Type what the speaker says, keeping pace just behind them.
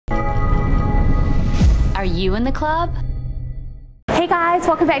Are you in the club? Hey guys,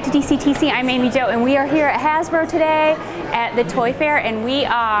 welcome back to DCTC. I'm Amy Jo, and we are here at Hasbro today at the Toy Fair, and we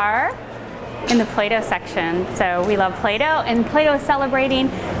are in the Play-Doh section. So we love Play-Doh, and Play-Doh is celebrating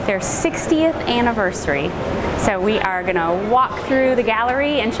their 60th anniversary. So we are gonna walk through the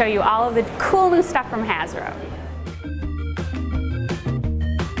gallery and show you all of the cool new stuff from Hasbro.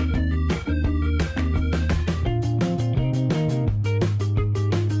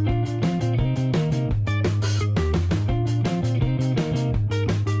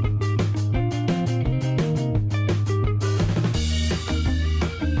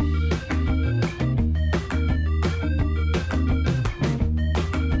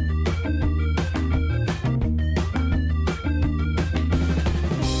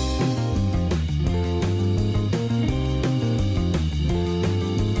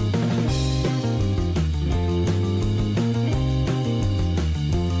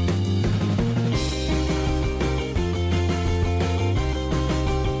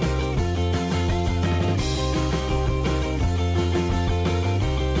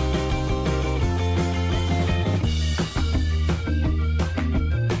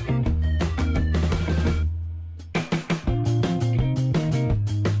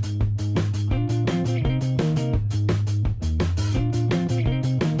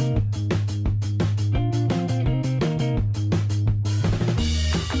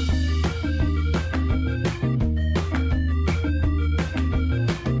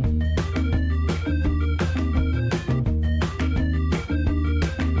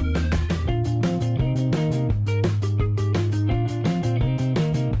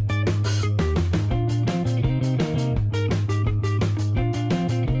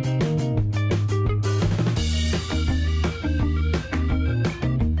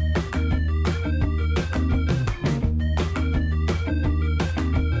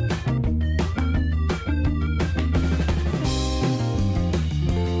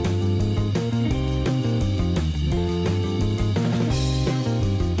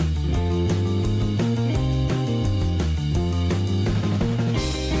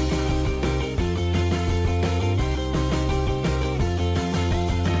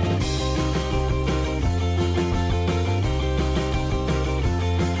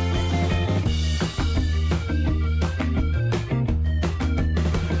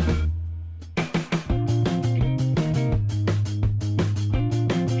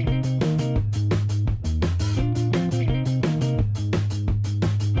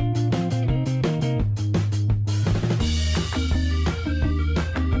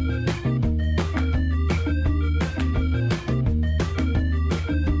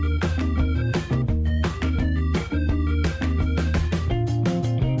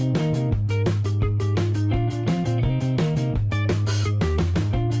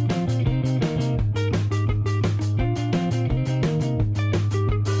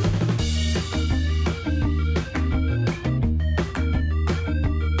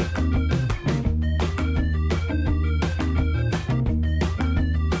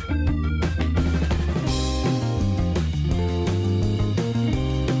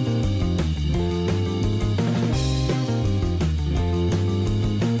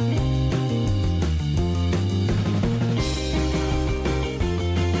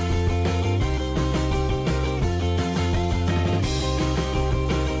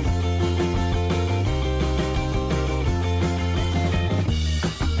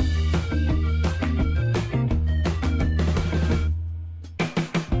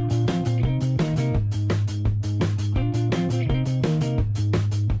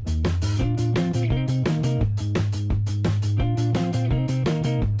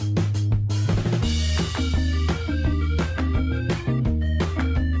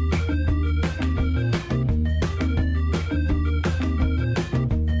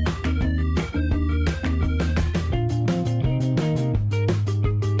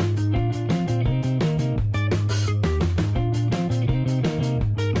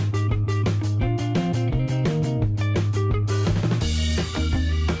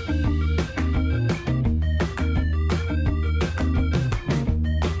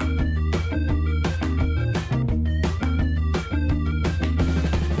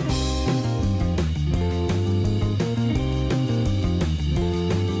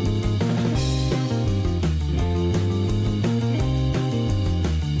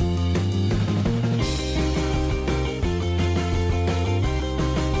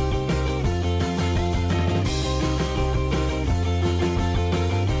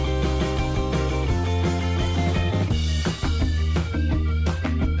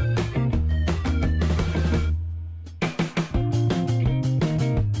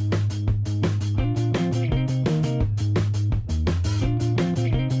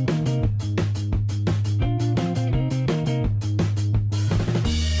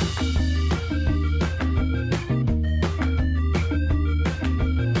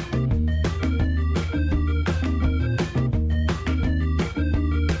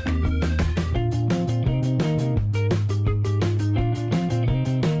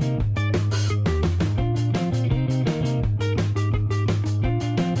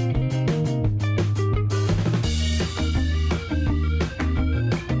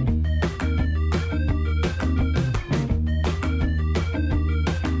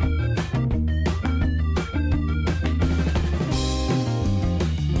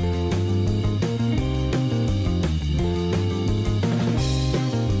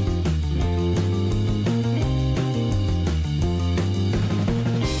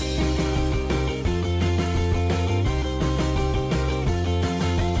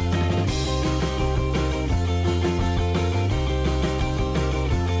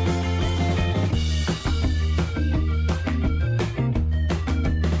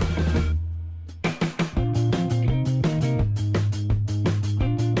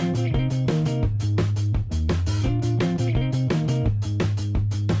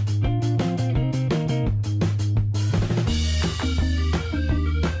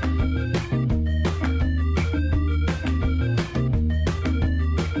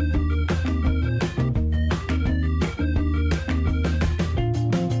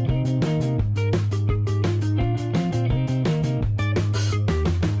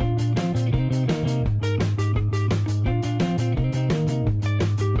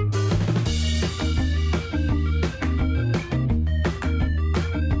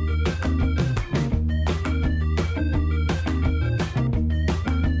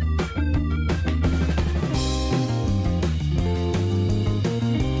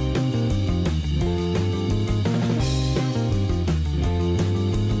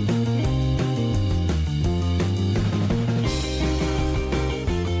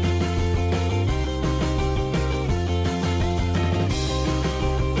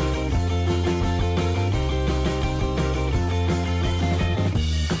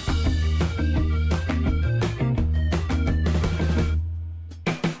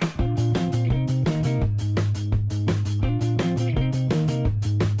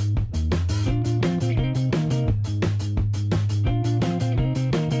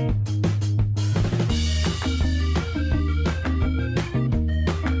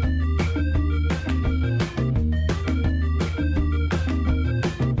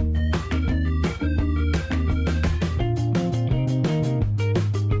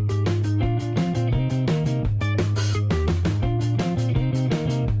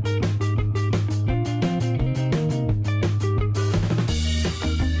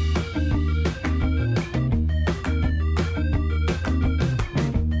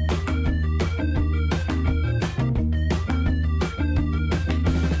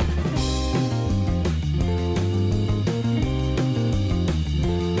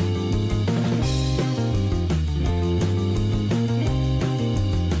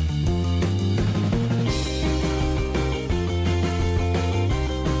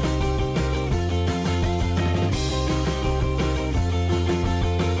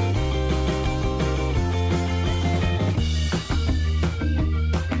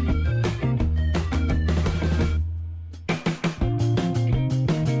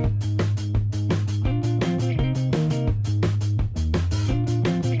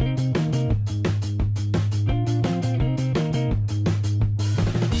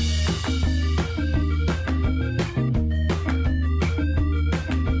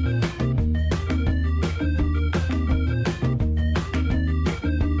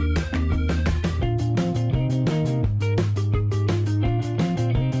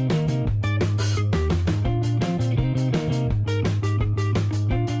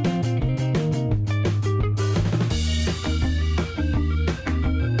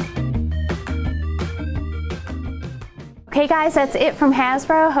 Hey guys, that's it from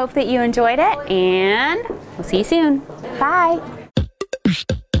Hasbro. Hope that you enjoyed it, and we'll see you soon. Bye.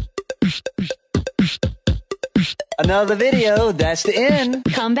 Another video, that's the end.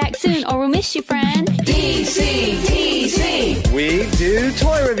 Come back soon or we'll miss you, friend. DCTC. We do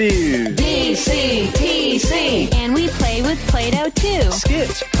toy reviews. DCTC. And we play with Play-Doh too.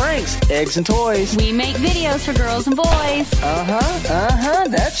 Skits, pranks, eggs and toys. We make videos for girls and boys.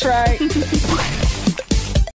 That's right.